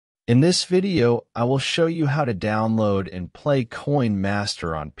In this video, I will show you how to download and play Coin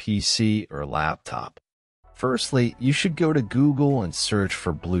Master on PC or laptop. Firstly, you should go to Google and search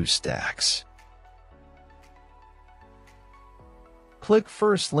for BlueStacks. Click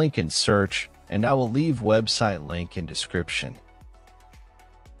first link in search, and I will leave website link in description.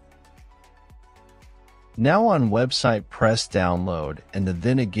 Now on website, press download and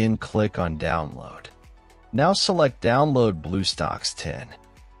then again click on download. Now select download BlueStacks 10.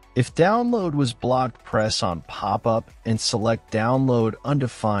 If download was blocked, press on pop-up and select download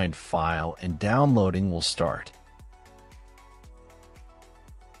undefined file and downloading will start.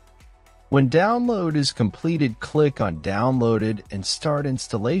 When download is completed, click on downloaded and start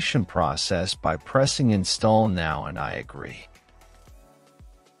installation process by pressing install now and I agree.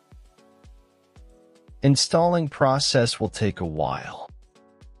 Installing process will take a while.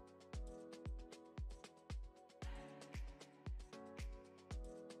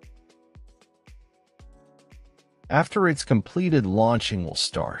 After it's completed, launching will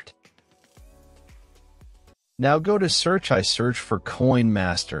start. Now go to search. I search for Coin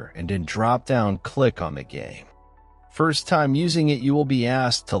Master and in drop down click on the game. First time using it, you will be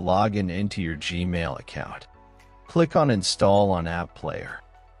asked to log in into your Gmail account. Click on install on app player.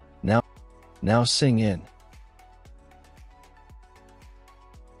 Now sign in.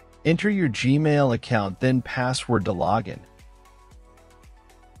 Enter your Gmail account, then password to login.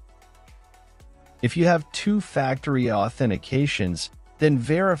 If you have two-factor authentications, then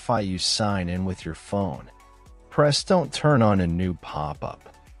verify you sign in with your phone. Press don't turn on a new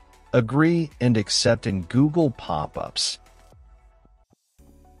pop-up. Agree and accept in Google pop-ups.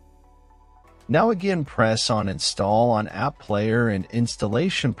 Now again press on install on app player and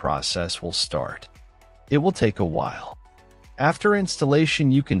installation process will start. It will take a while. After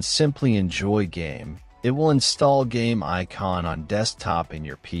installation, you can simply enjoy game. It will install game icon on desktop in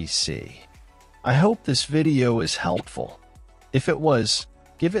your PC. I hope this video is helpful. If it was,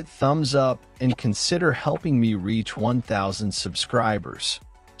 give it thumbs up and consider helping me reach 1,000 subscribers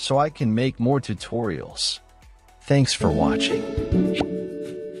so I can make more tutorials. Thanks for watching.